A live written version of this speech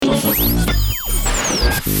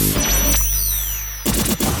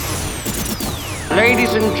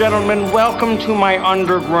Ladies and gentlemen, welcome to my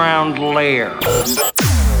underground lair.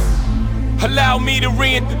 Allow me to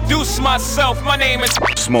reintroduce myself. My name is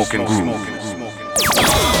Smoking Groove.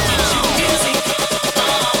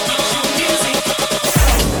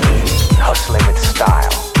 Hustling with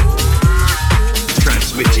style.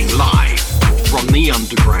 Transmitting live from the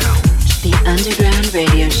underground. The Underground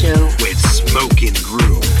Radio Show with Smoking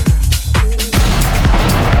Groove.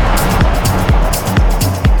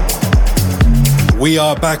 We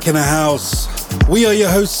are back in the house. We are your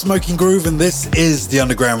hosts, Smoking Groove, and this is the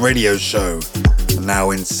Underground Radio Show,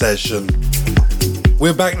 now in session.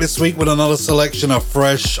 We're back this week with another selection of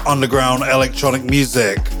fresh underground electronic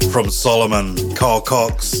music from Solomon, Carl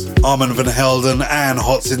Cox, Armand Van Helden, and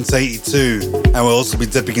Hot Since 82. And we'll also be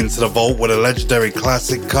dipping into the vault with a legendary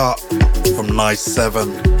classic cut from Nice 7.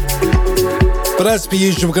 But as per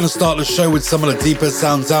usual, we're going to start the show with some of the deeper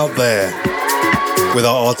sounds out there, with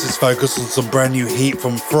our artist focus on some brand new heat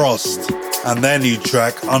from Frost and their new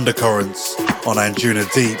track Undercurrents on Anjuna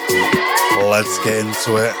Deep. Let's get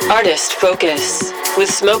into it. Artist Focus with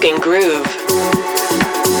Smoking Groove.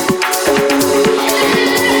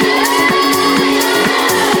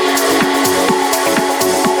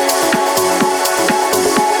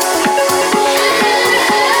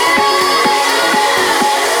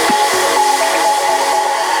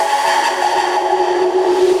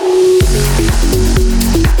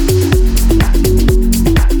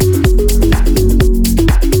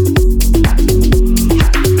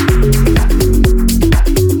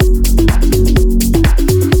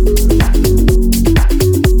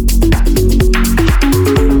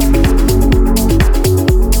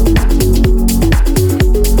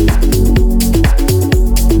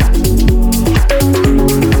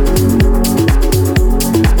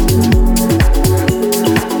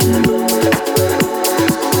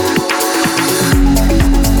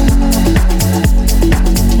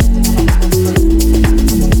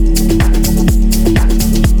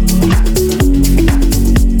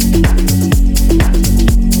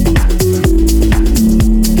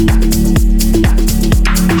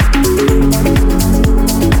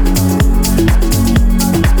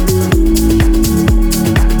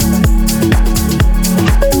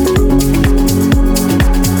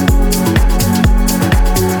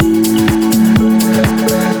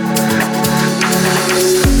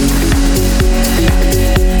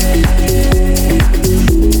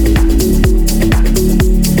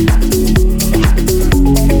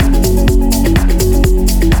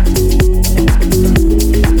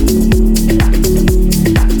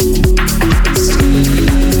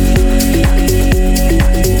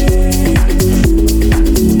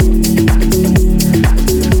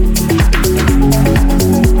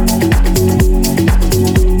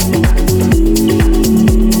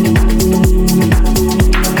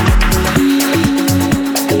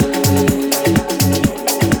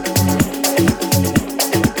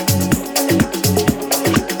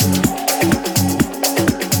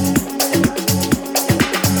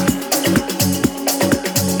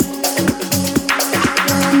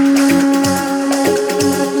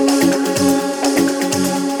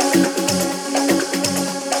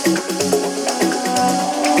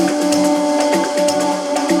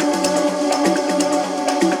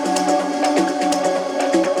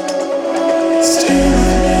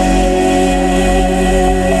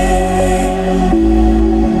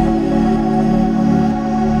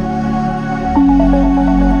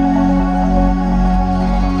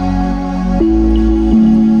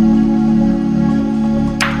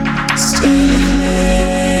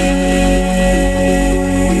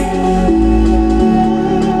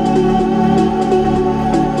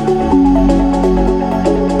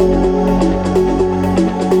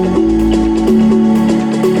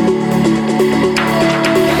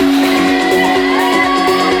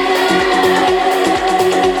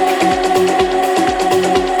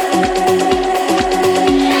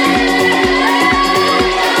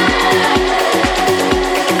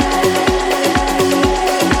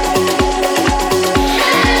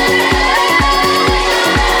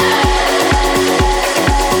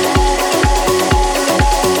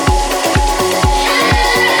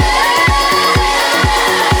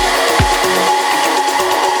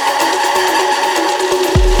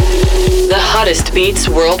 Beats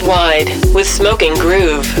worldwide with Smoking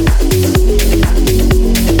Groove.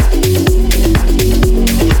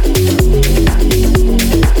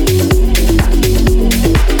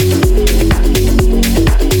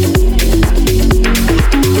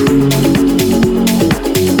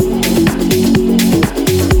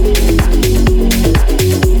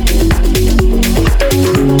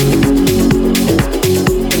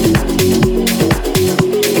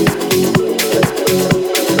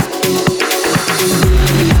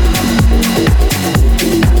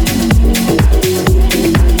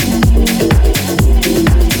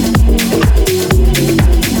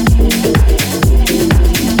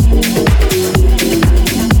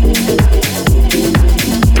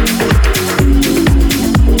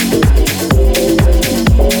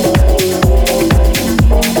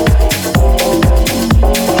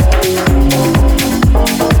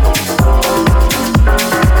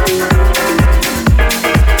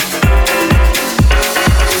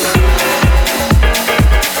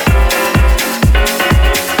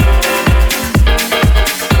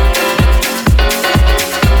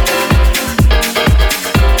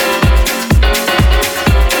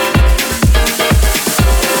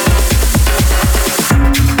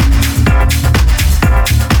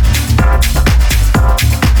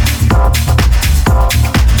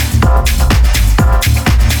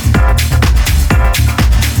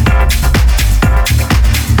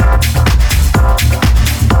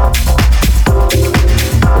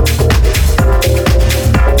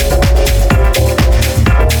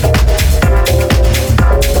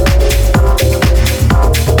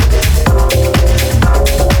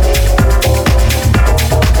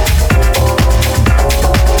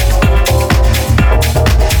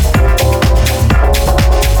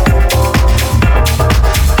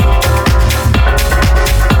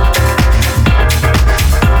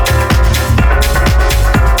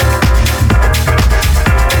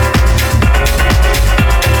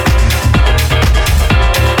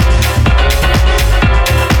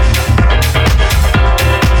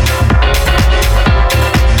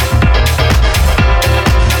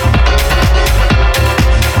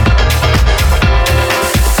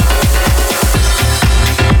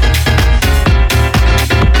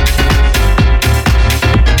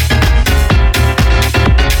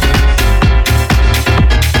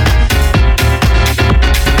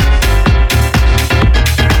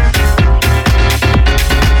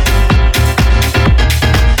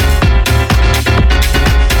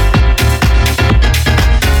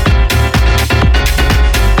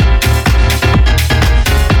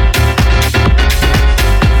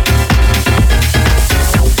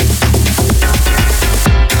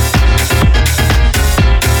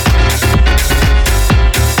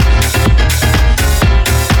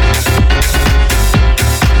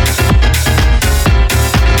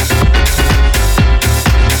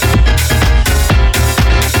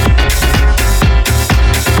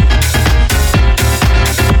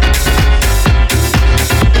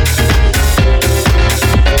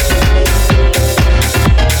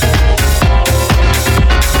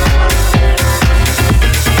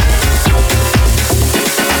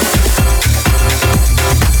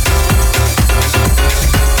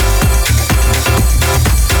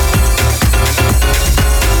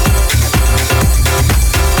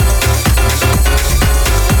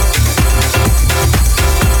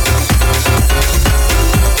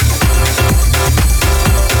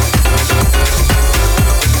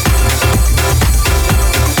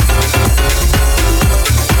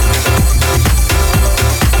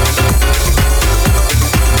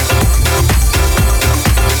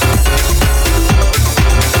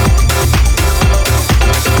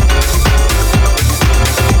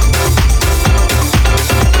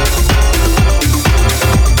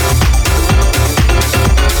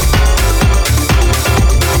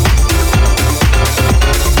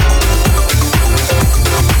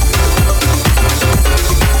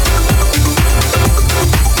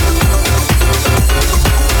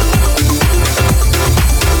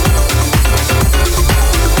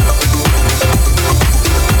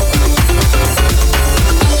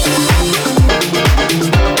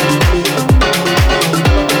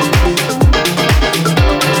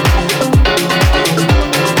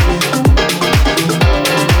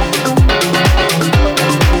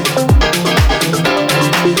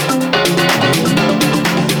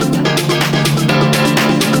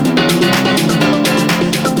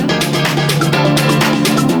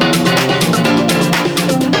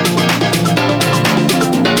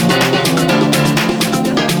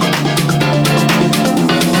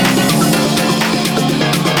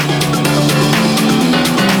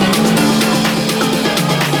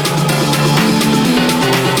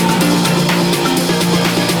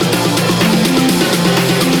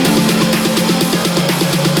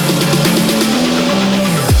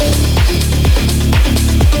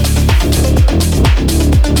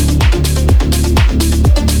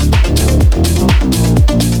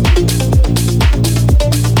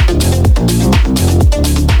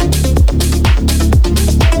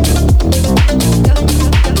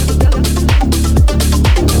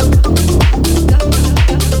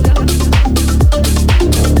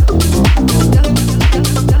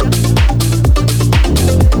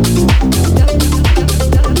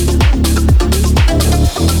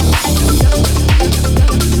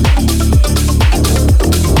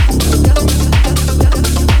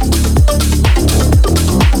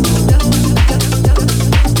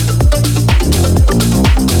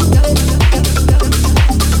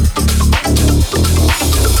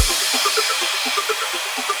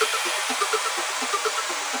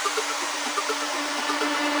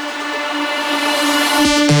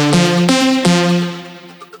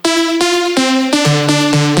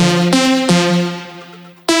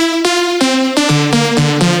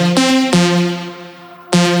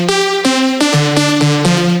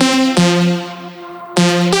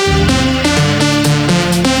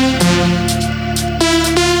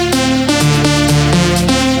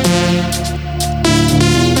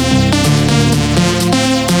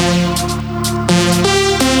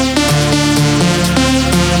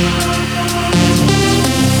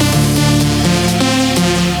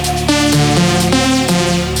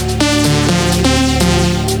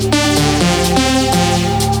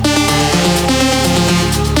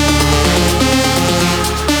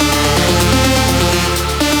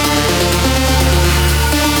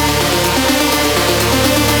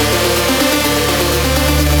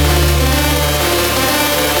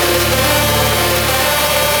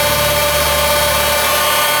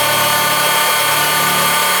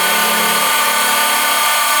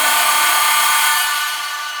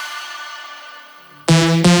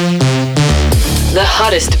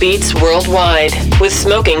 hottest beats worldwide with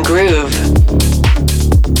Smoking Groove.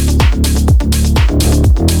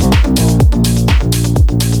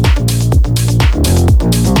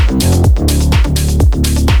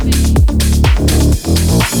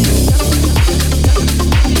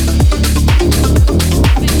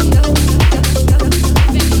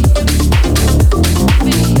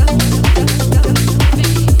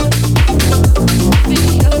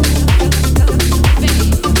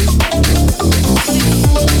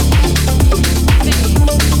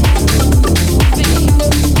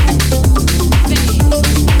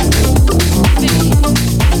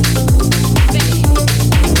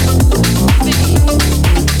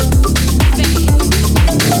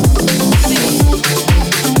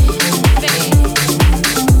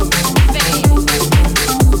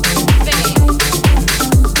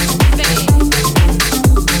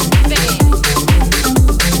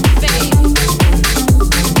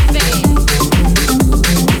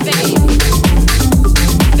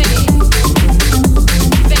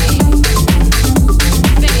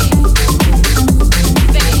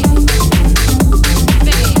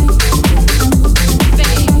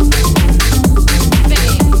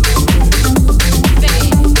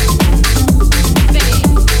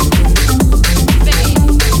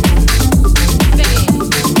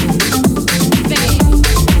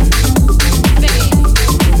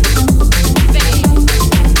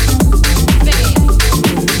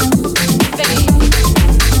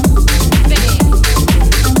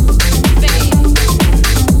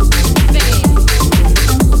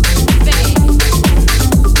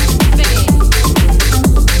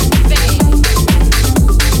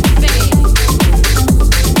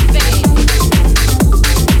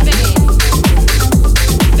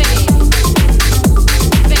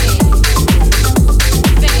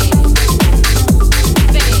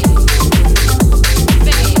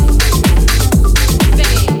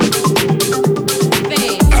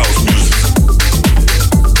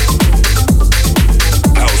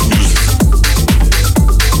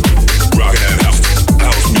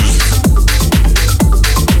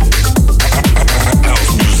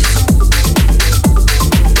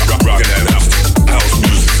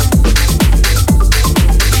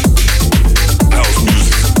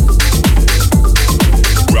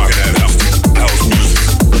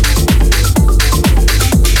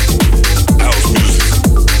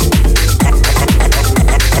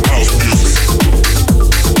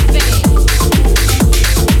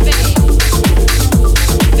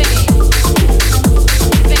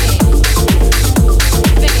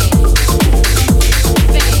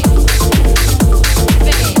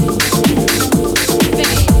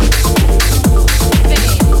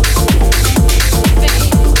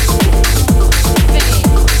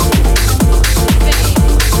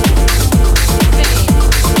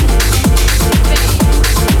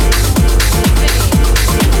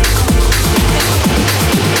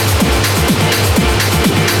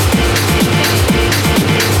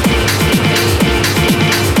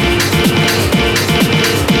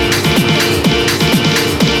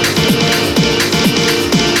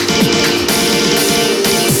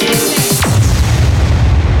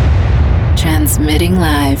 Transmitting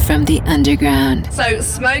live from the underground. So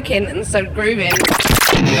smoking and so grooving.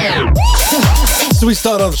 So we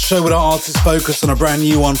start off the show with our artist focus on a brand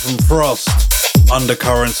new one from Frost,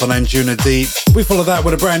 Undercurrents on Anjuna Deep. We follow that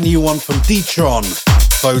with a brand new one from D-Tron,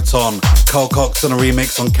 Photon, Carl Cox on a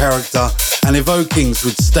remix on Character, and Evokings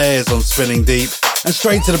with Stairs on Spinning Deep. And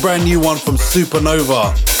straight to the brand new one from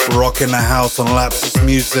Supernova, Rockin' the House on Lapsus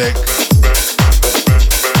Music.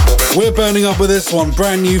 We're burning up with this one,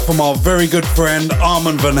 brand new from our very good friend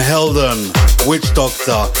Armand van Helden, Witch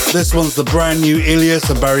Doctor. This one's the brand new Ilias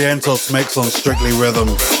and Barrientos mix on Strictly Rhythm.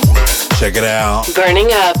 Check it out. Burning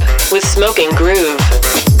up with Smoking Groove.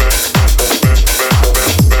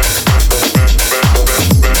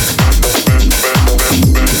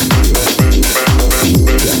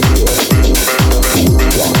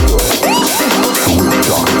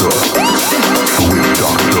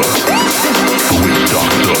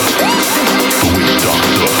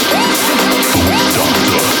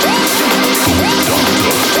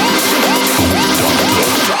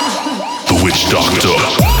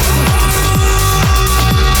 Doctor.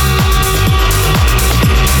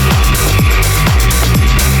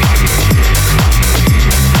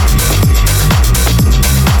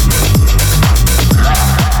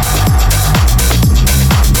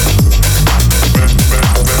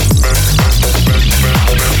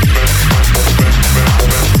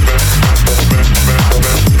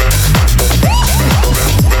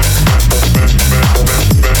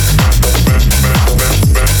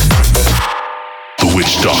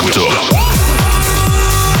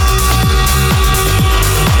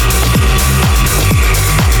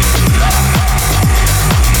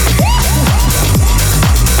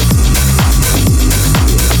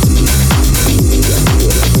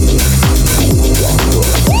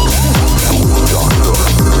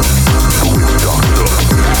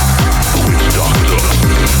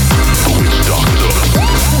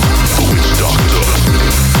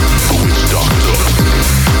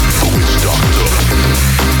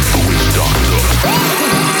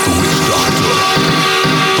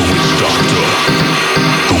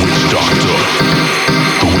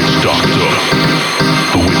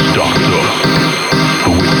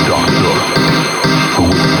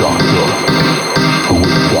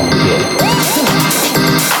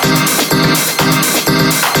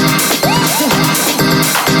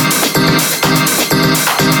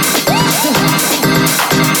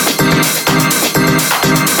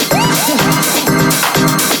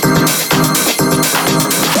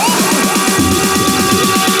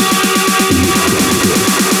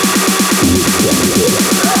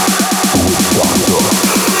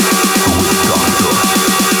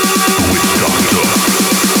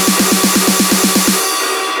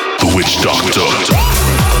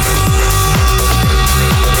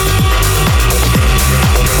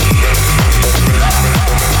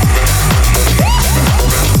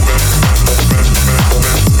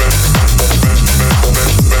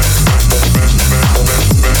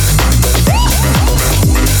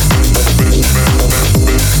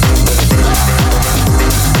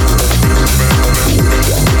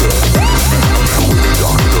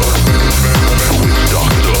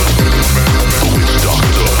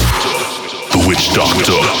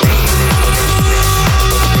 Doctor.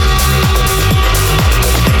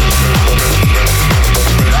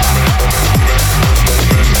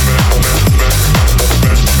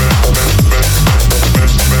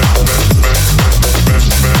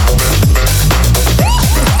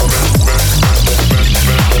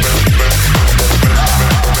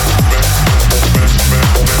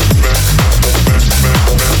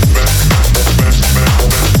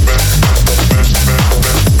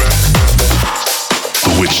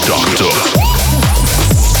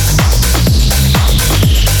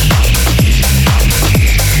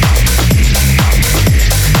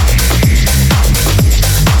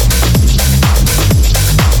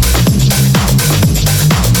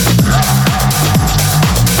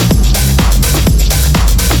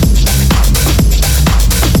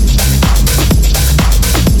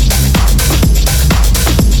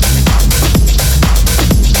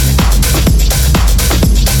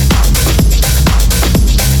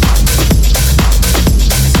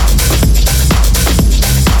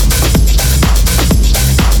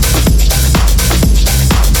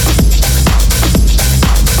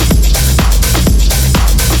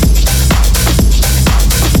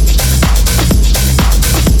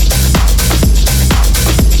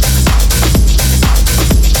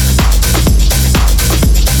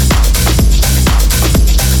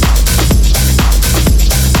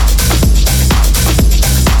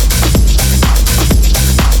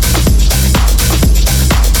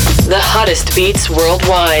 Hottest beats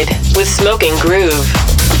worldwide with Smoking Groove.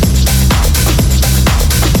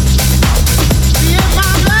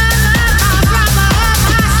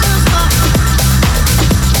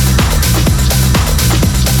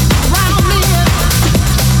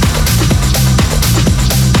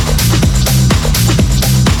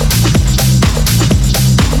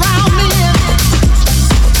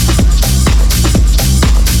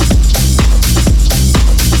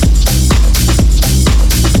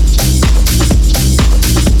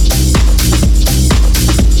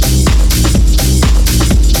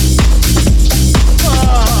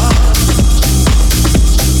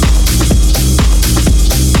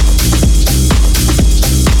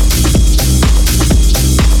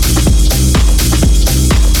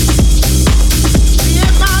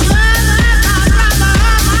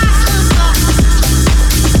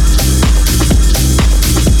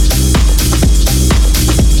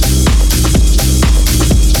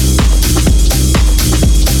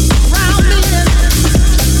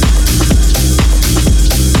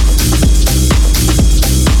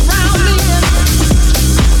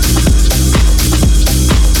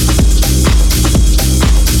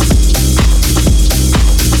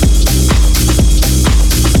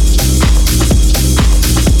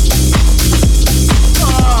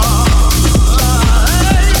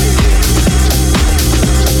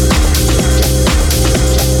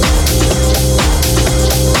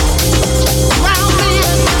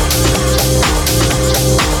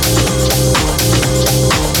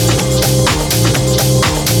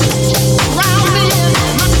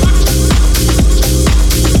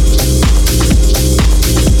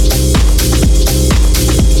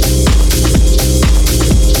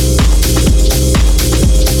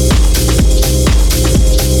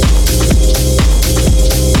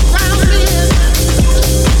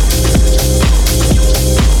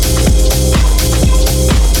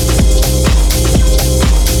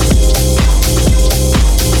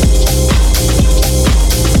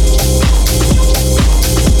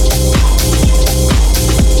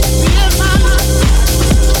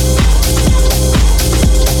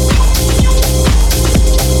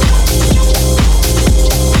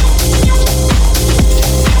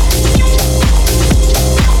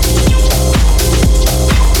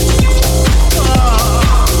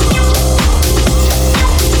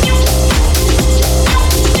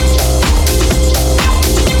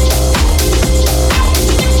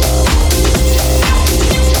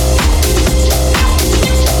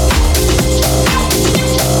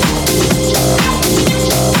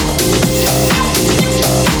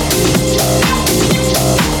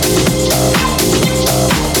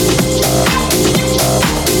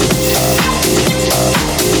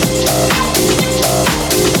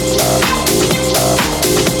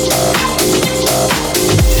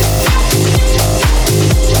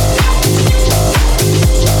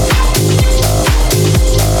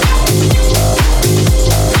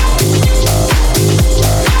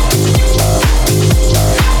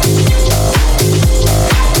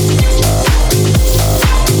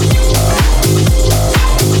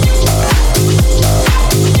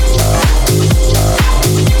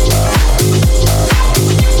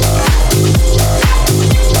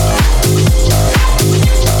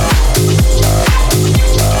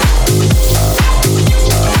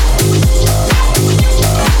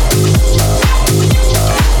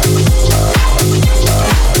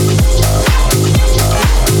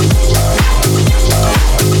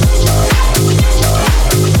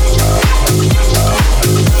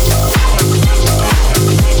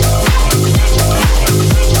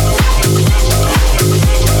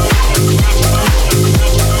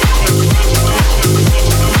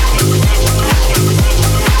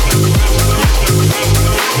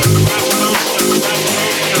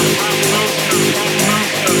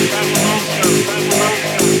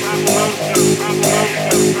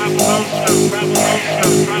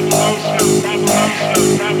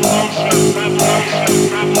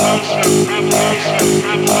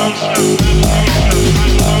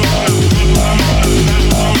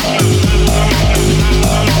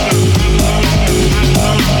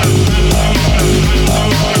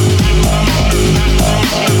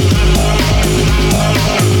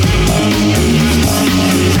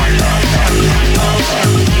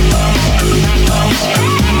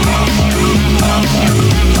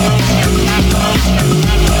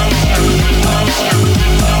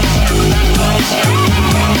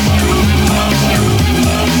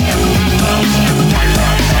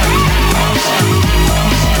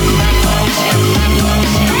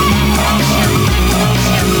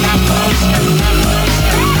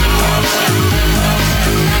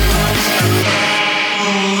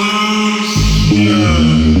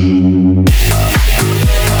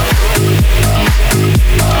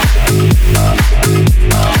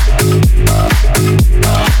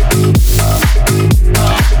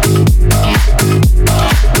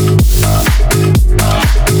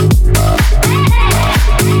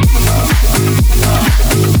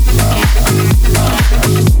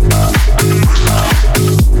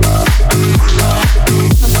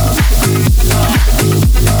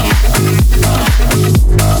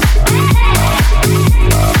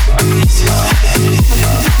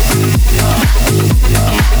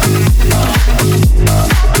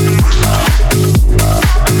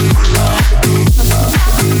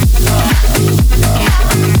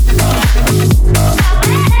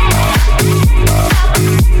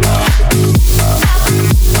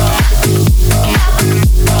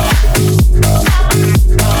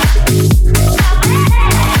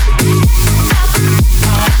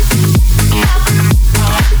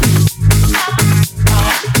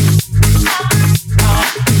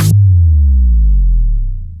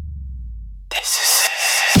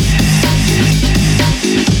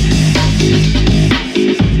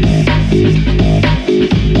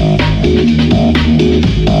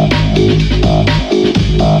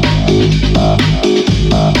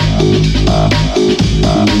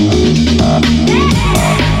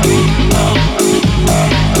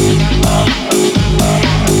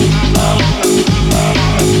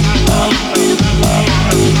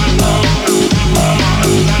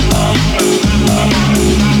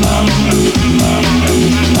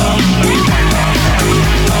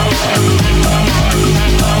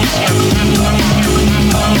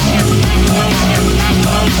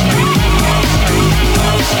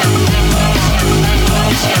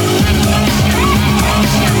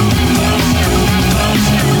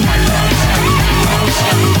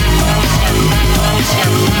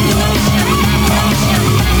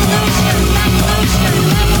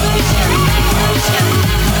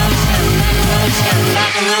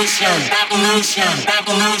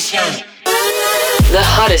 The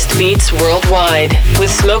hottest beats worldwide with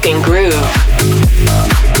Smoking Groove.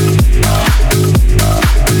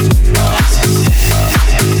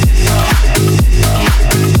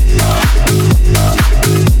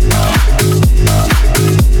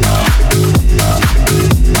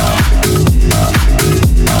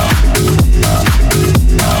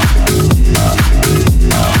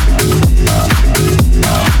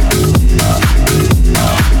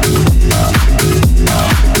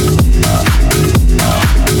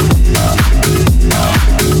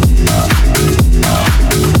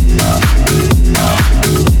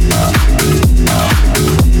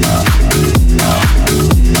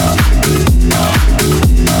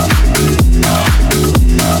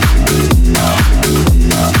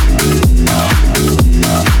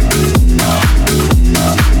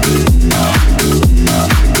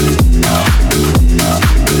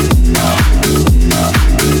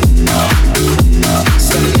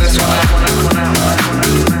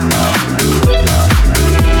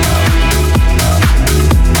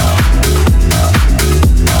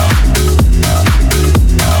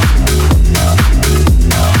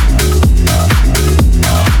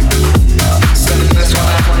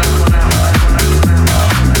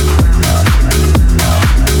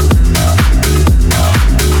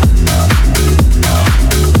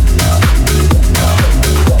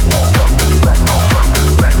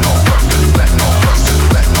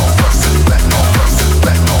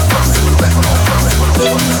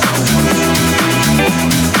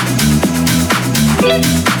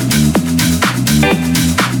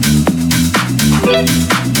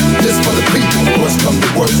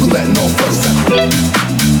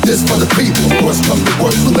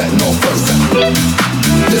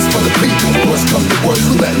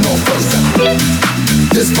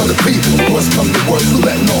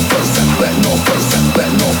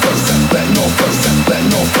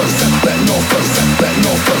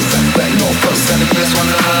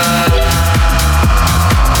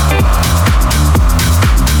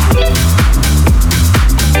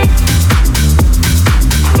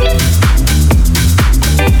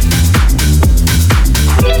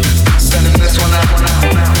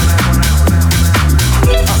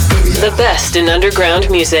 in underground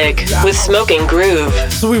music with Smoking Groove.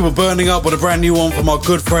 So we were burning up with a brand new one from our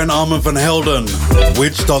good friend Armand van Helden.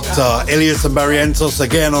 Witch Doctor, Ilias and Barrientos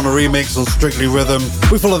again on a remix on Strictly Rhythm.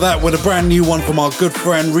 We follow that with a brand new one from our good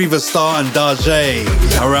friend Riva Star and Darjay,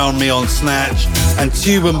 Around Me on Snatch, and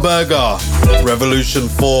Tube and Burger, Revolution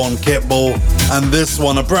 4 on Kitball. And this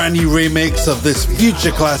one, a brand new remix of this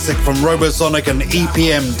future classic from Robosonic and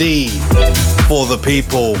EPMD, For the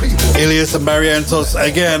People. Ilias and Barrientos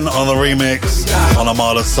again on a remix on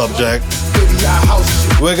Armada Subject.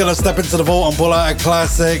 We're gonna step into the vault and pull out a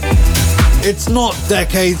classic. It's not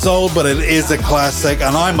decades old, but it is a classic,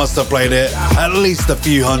 and I must have played it at least a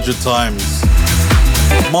few hundred times.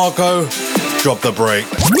 Marco, drop the break.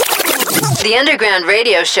 The Underground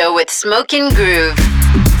Radio Show with Smoking Groove.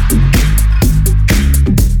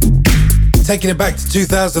 Taking it back to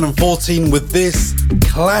 2014 with this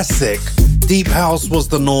classic. Deep house was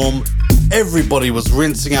the norm. Everybody was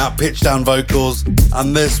rinsing out pitch down vocals,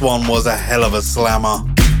 and this one was a hell of a slammer.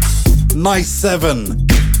 Nice 7.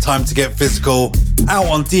 Time to Get Physical, out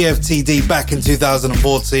on DFTD back in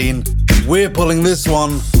 2014. We're pulling this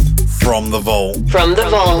one from the vault. From the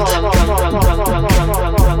vault.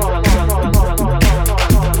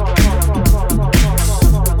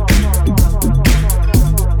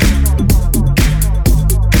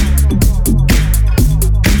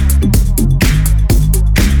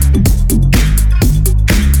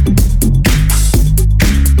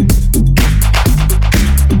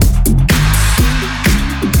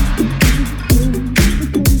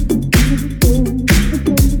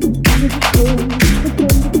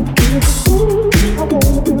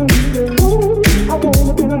 I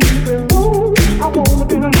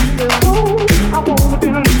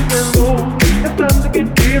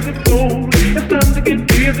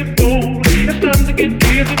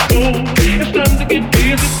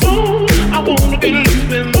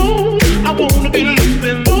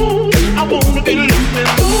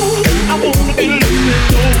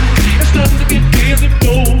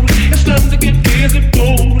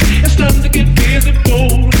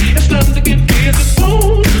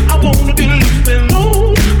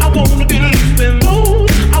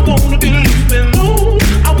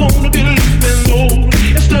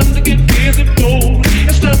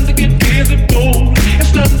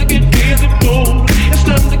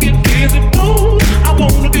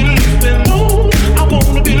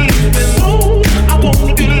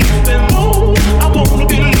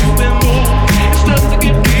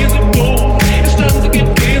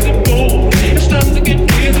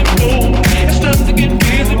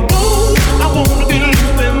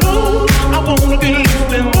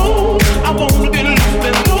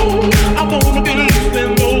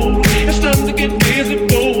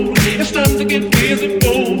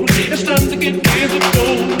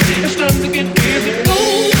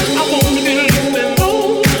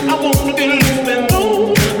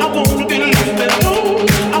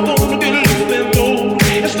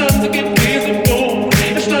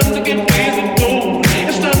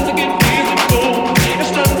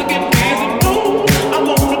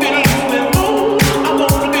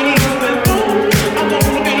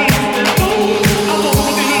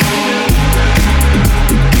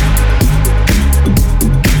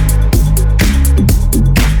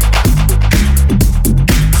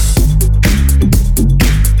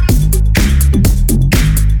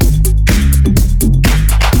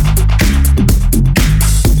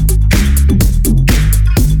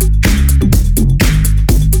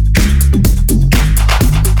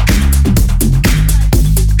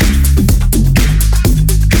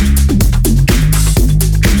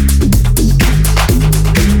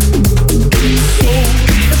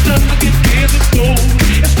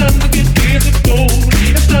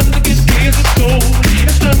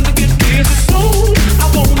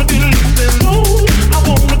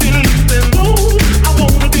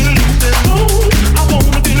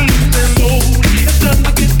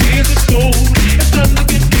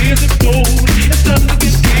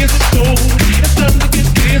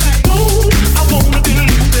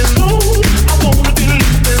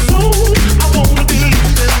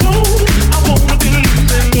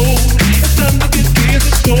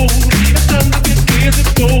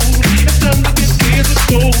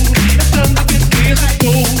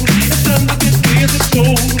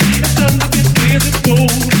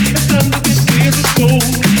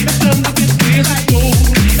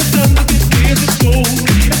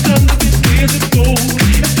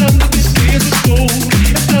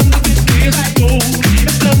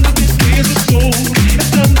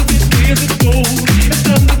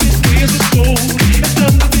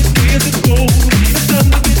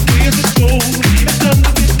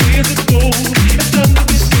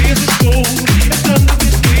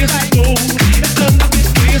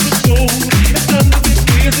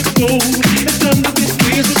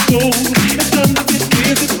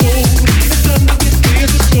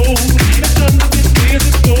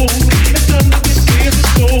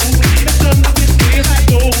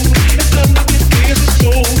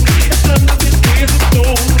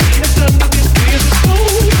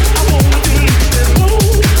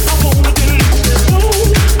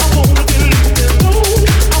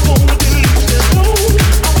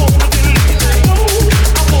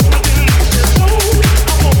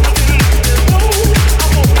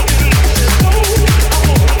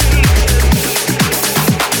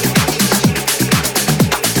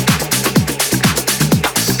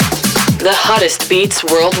The hottest beats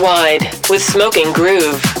worldwide with Smoking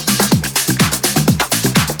Groove.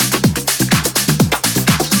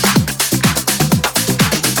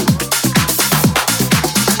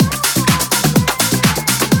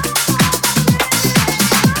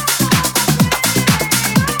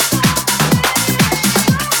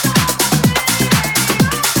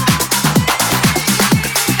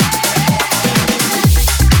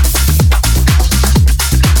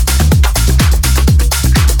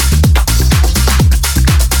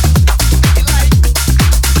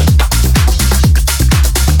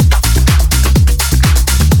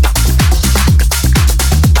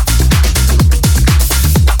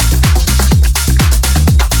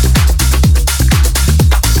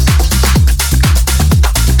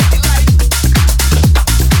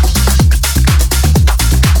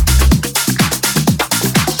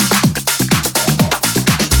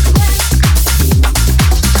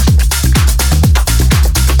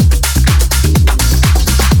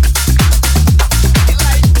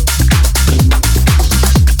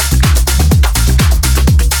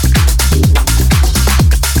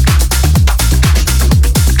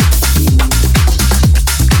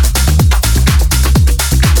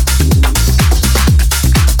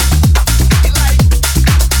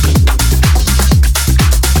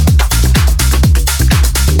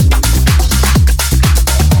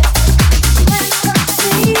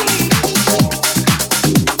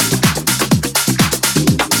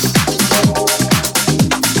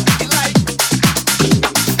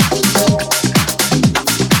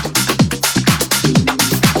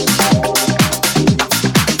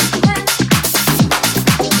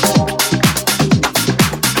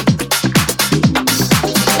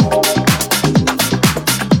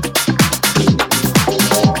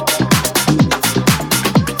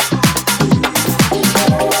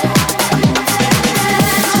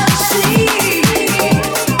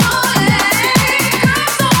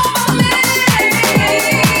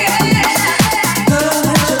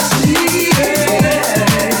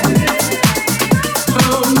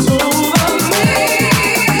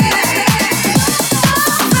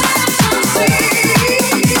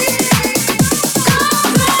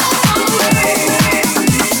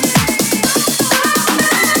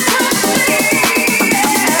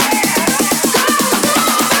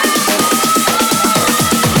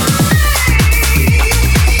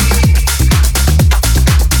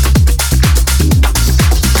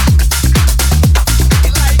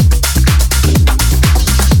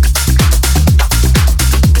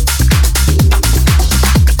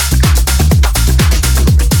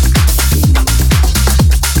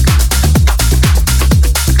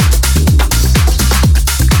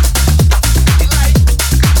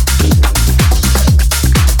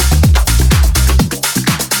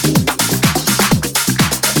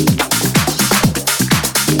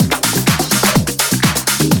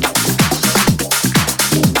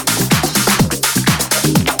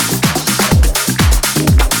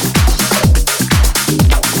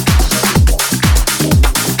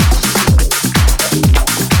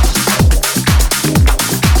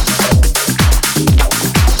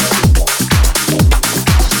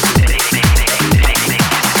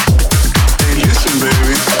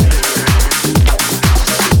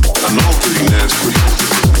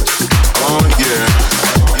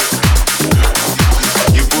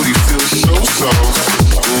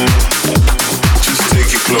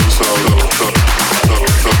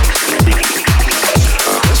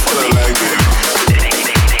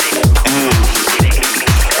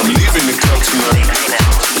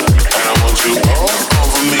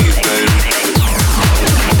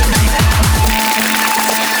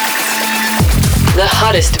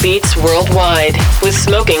 Hottest beats worldwide with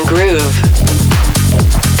Smoking Groove.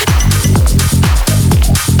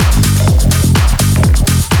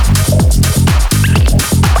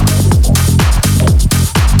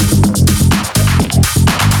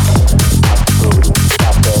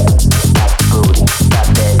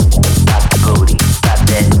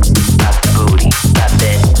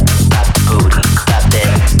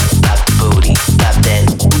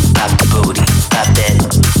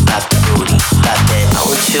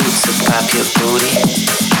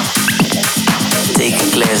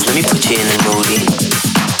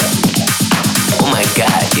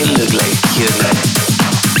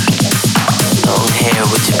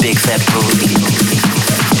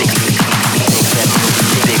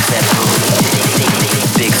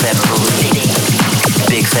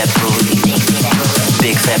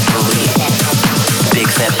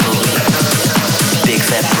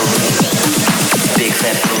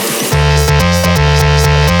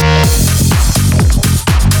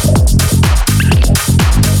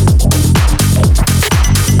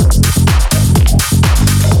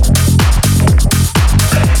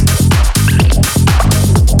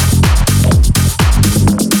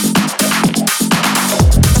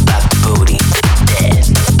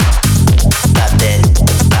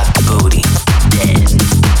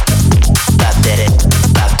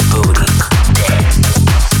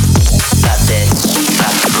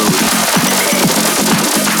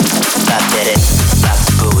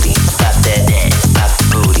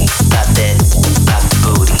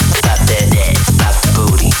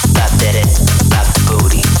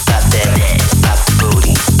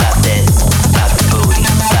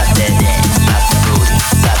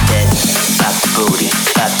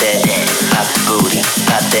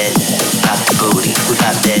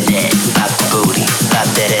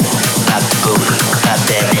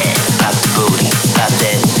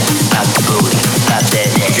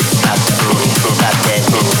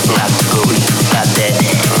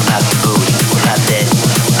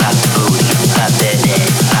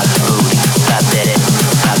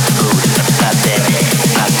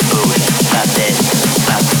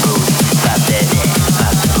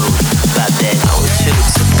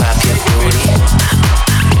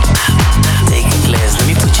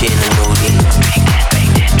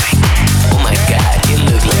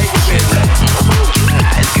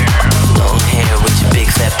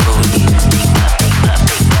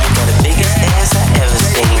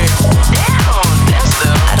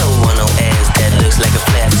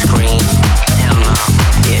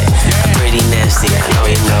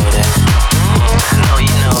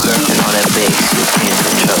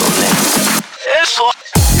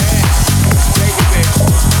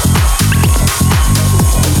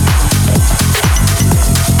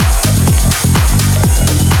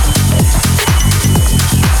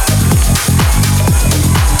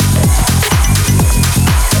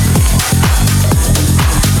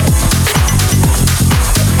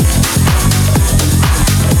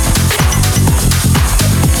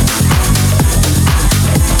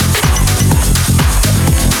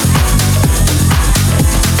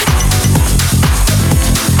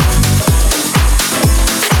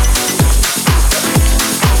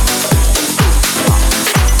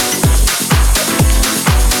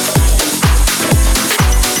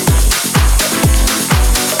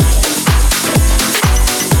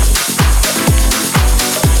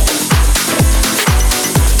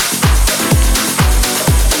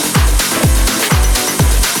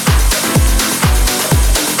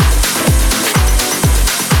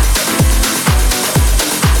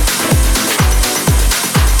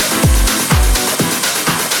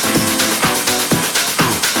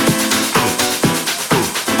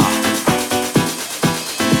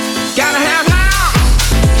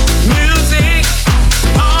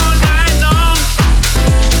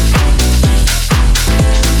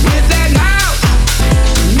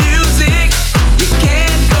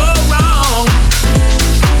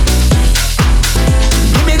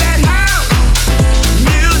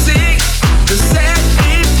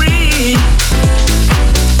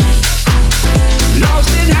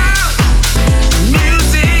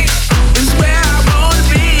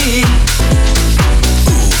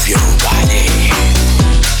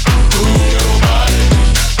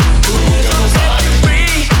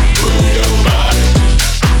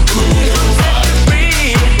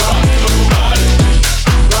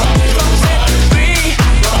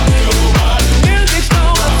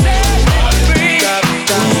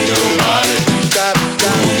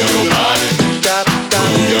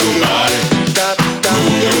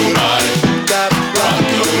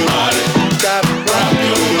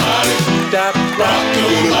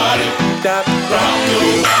 stop, rock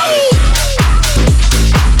your body.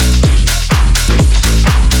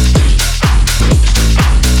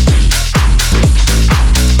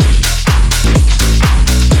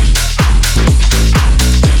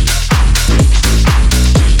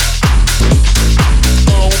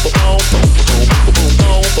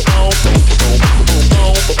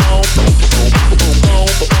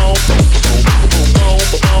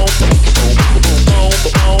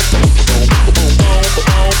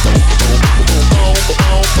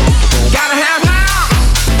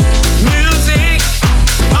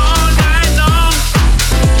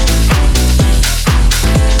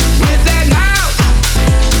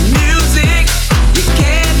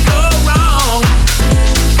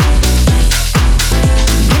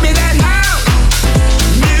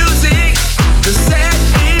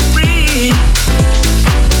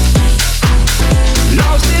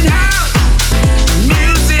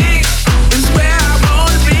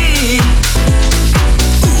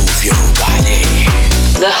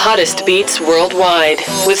 Hottest beats worldwide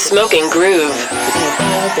with Smoking Groove.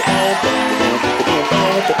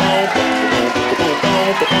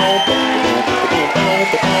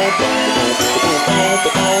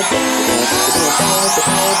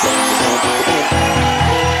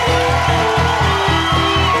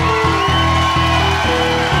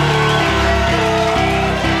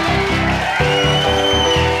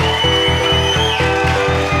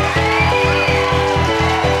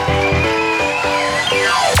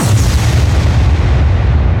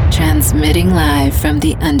 Transmitting live from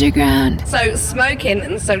the underground. So smoking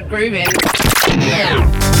and so grooving.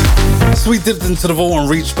 So we dipped into the vault and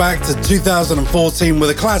reached back to 2014 with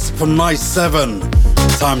a classic from Nice 7,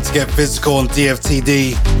 Time to Get Physical on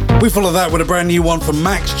DFTD. We follow that with a brand new one from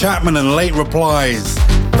Max Chapman and Late Replies,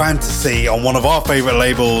 Fantasy on one of our favorite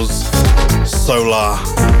labels, Solar.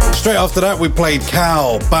 Straight after that we played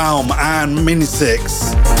Cal, Baum and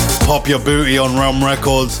Minisix, Pop Your Booty on Realm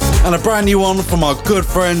Records, and a brand new one from our good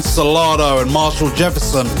friends Salado and Marshall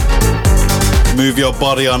Jefferson, Move Your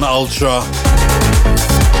Body on Ultra.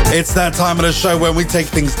 It's that time of the show when we take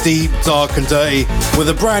things deep, dark and dirty with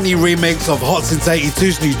a brand new remix of Hot Since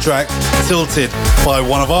 82's new track, Tilted, by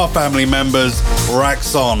one of our family members,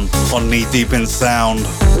 Raxon, on Knee Deep in Sound.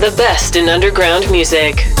 The best in underground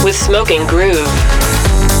music with Smoking Groove.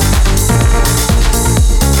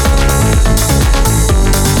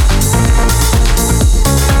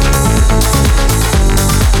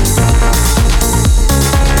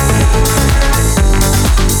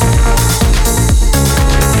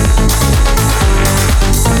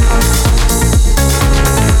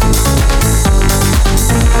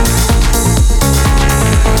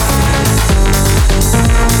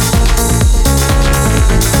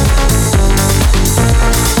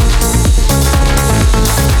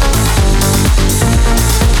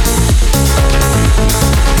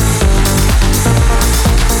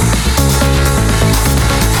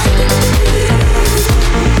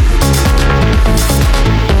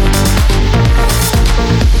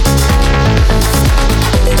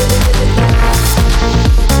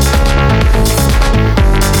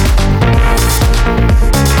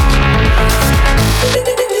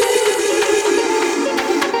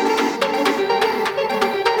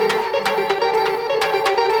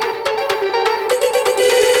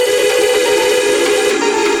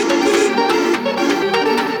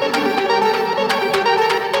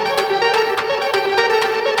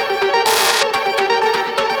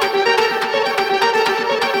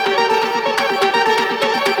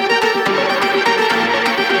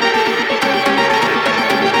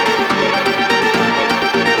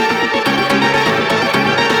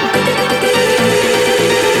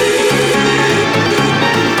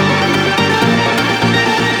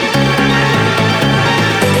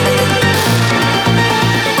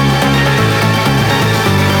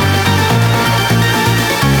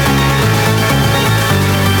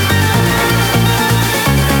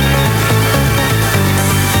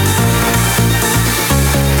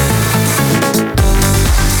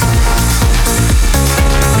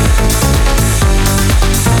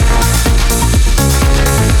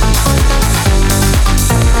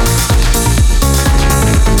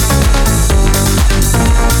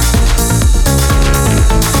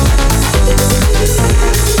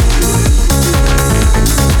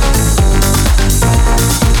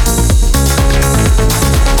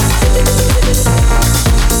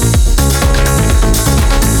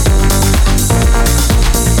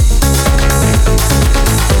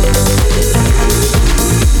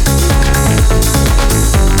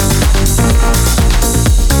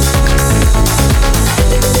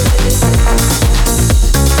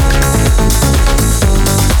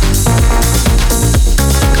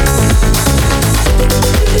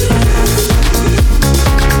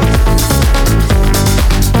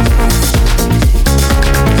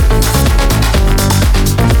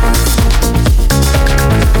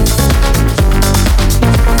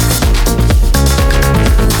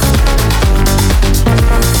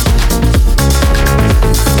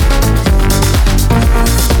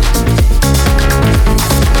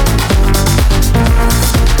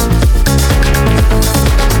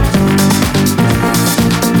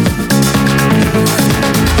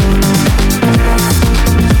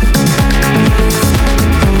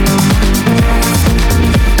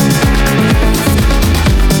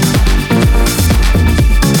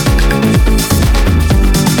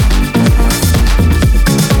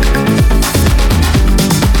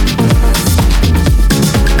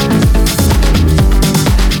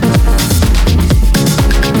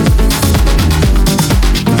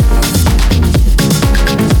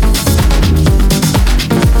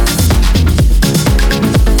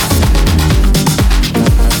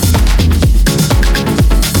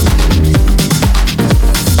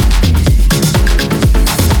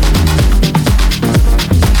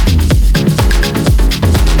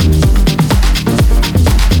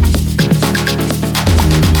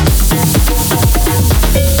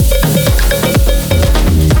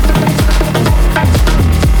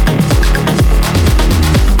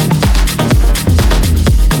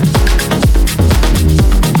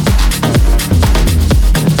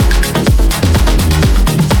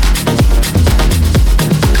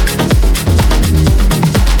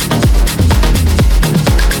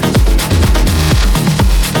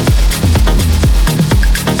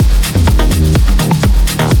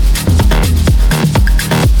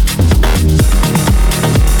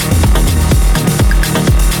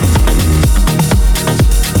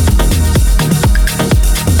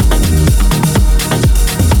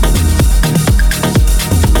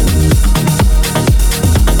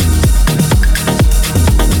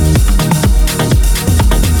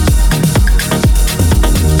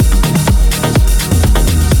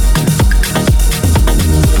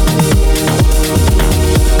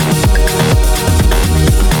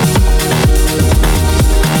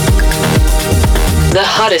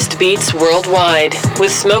 hottest beats worldwide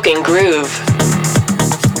with Smoking Groove.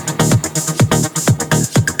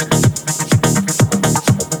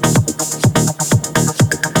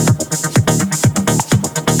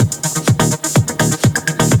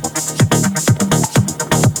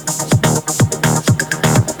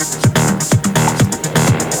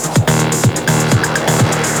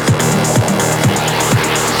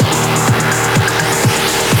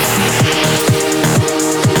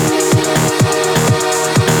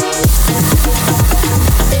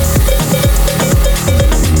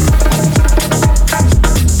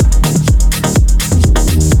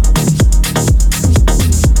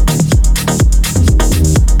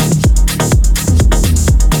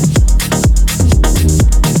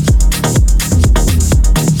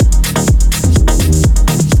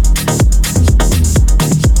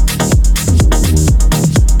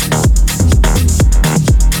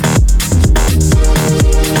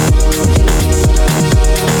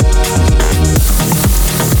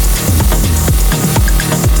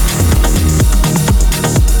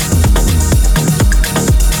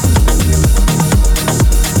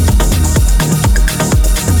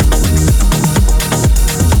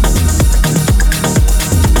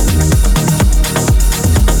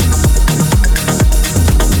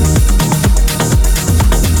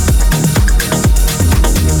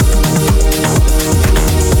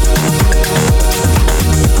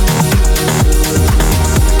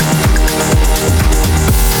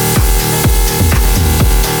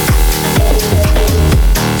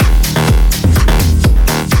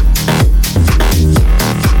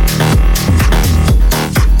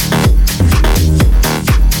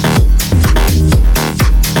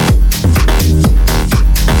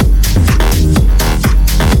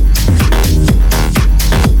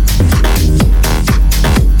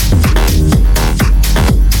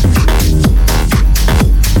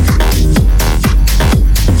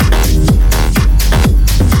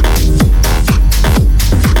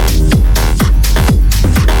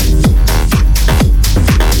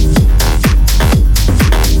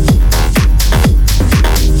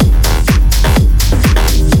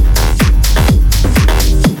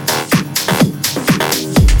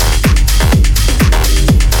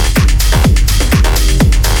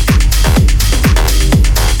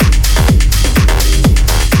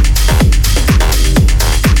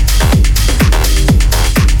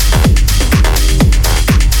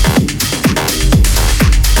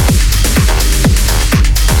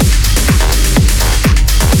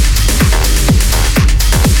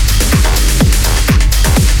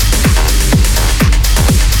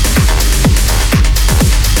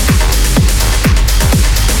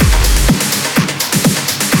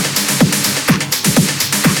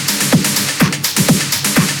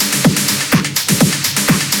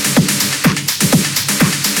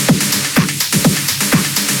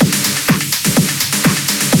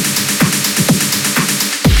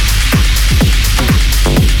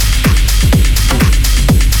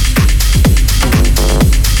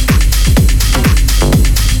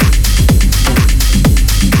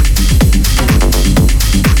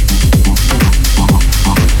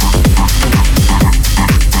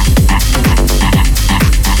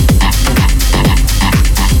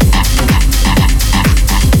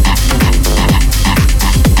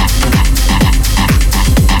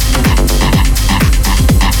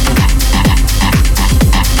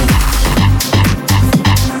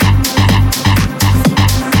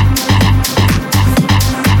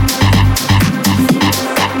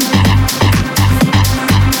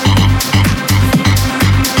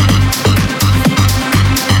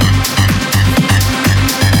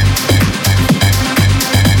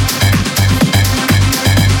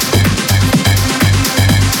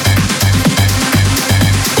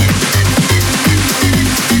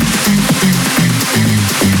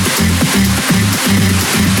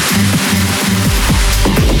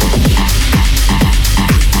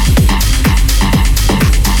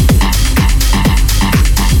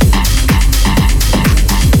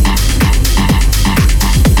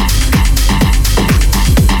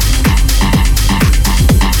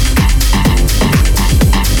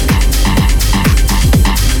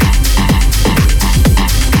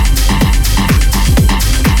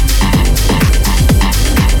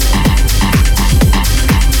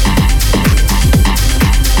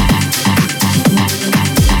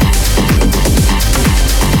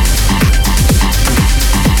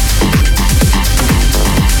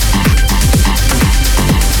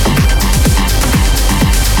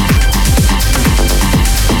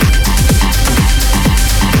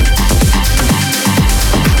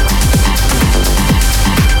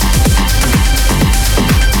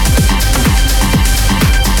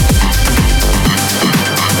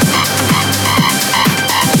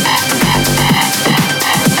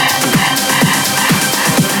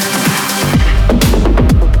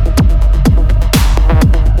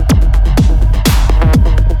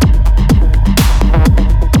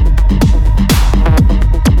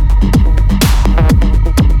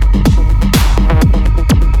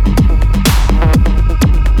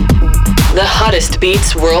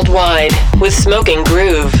 beats worldwide with Smoking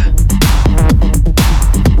Groove.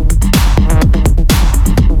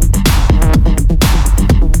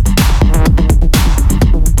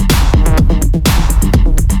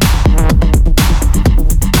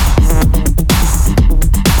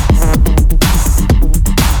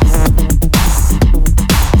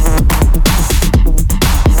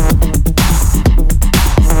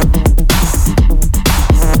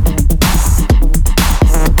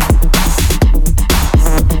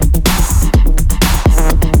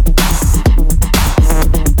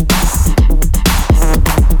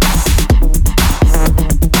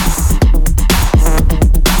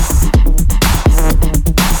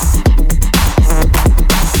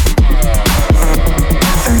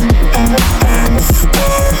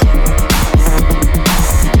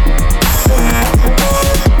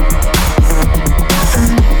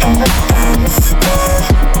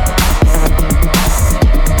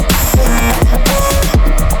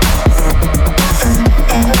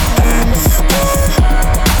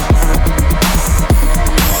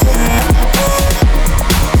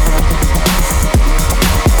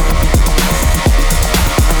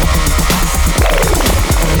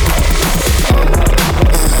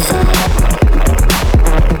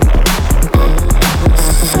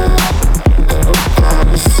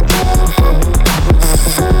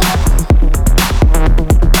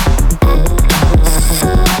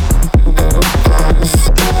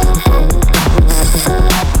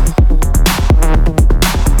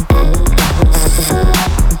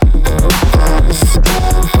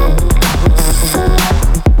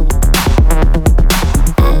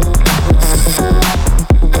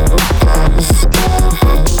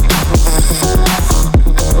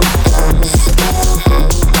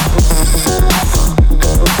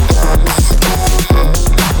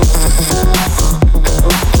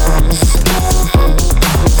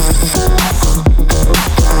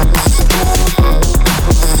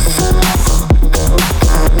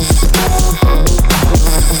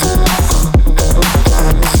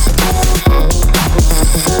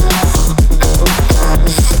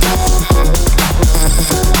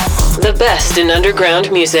 Best in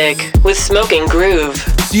underground music with Smoking Groove.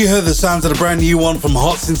 So you heard the sounds of the brand new one from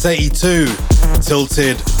Hot Since 82,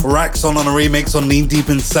 Tilted, Raxon on a remix on Knee Deep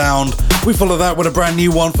in Sound. We follow that with a brand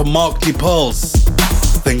new one from Mark D. Pulse,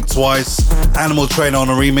 Think Twice, Animal Trainer on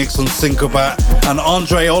a remix on Syncopat, and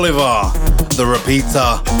Andre Oliver, The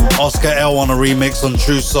Repeater, Oscar L on a remix on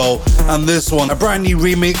True Soul, and this one, a brand new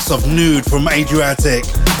remix of Nude from Adriatic,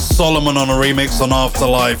 Solomon on a remix on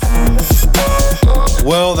Afterlife.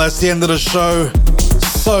 Well, that's the end of the show.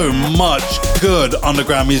 So much good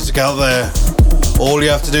underground music out there. All you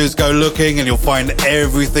have to do is go looking and you'll find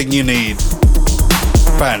everything you need.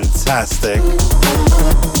 Fantastic.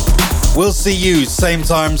 We'll see you same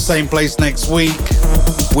time, same place next week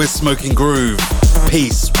with Smoking Groove.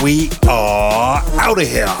 Peace. We are out of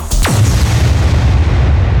here.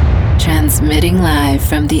 Transmitting live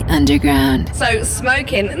from the underground. So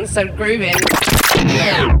smoking and so grooving.